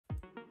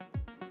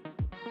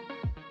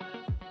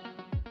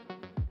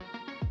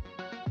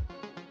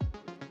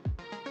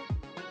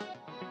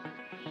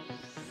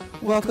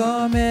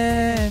Welcome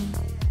in.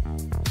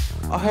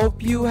 I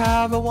hope you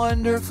have a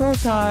wonderful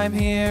time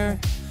here.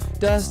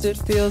 Dust, it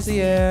fills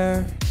the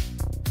air.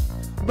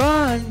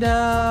 Run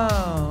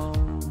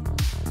down.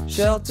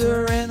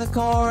 Shelter in the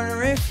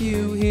corner if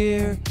you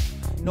hear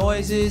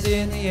noises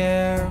in the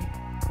air.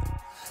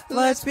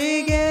 Let's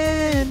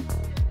begin.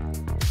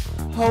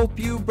 Hope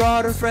you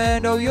brought a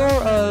friend, oh you're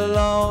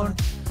alone,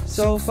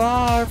 so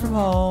far from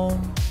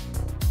home.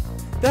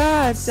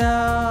 That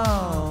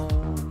sound.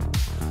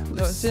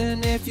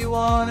 Listen if you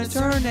wanna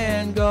turn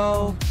and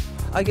go.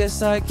 I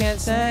guess I can't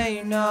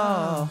say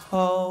no.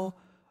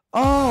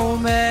 Oh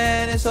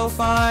man, it's so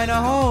fine.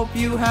 I hope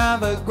you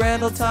have a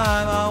grand old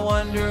time. I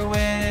wonder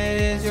when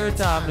it is your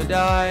time to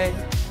die.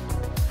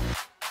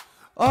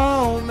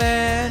 Oh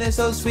man, it's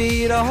so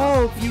sweet. I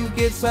hope you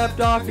get swept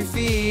off your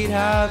feet.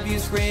 Have you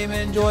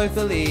screaming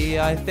joyfully,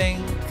 I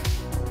think.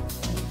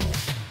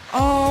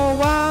 Oh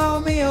wow,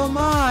 me oh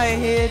my,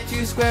 hit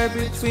you square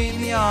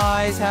between the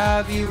eyes.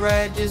 Have you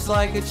red just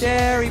like a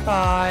cherry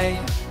pie?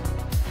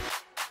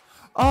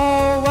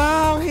 Oh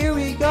wow, here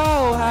we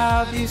go.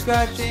 Have you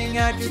scratching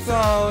at your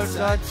throat?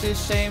 Such a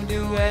shame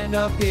to end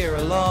up here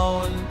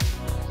alone.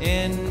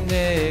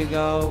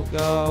 Indigo,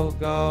 go,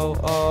 go,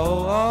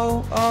 oh,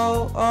 oh,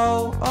 oh,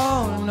 oh,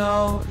 oh,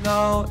 no,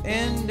 no,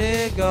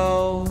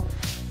 indigo.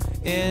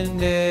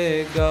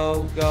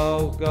 Indigo,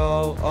 go,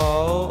 go,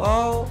 oh,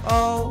 oh,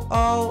 oh,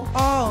 oh,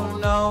 oh,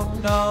 no,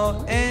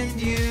 no, and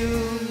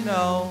you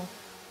know,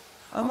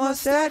 I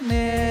must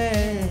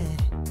admit,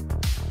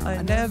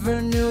 I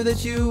never knew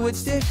that you would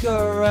stick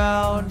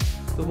around.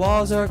 The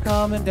walls are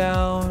coming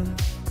down.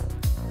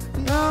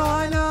 No,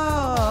 I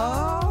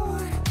know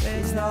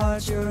it's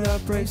not your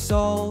to break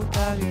soul.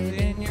 Have it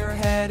in your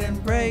head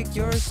and break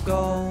your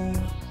skull.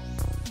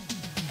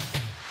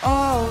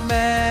 Oh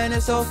man,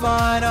 it's so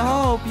fine. I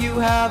hope you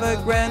have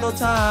a grand old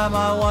time.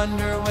 I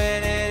wonder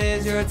when it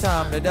is your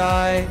time to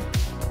die.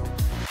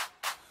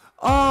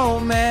 Oh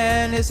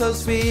man, it's so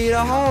sweet.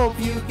 I hope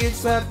you get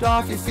swept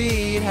off your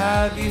feet.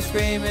 Have you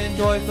screaming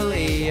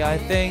joyfully, I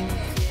think.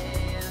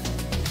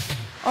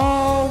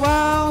 Oh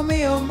wow,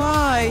 me oh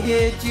my,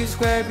 hit you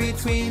square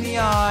between the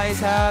eyes.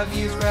 Have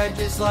you red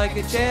just like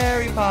a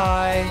cherry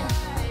pie?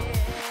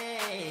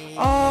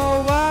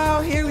 Oh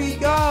wow, here we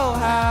go.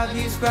 Have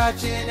you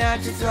scratching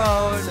at your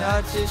throat?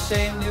 Such a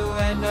shame to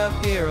end up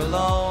here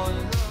alone.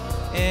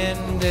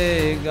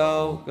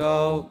 Indigo,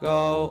 go,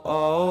 go,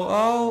 oh,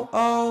 oh,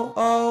 oh,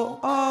 oh,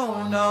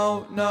 oh,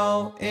 no,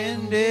 no,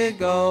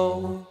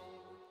 indigo.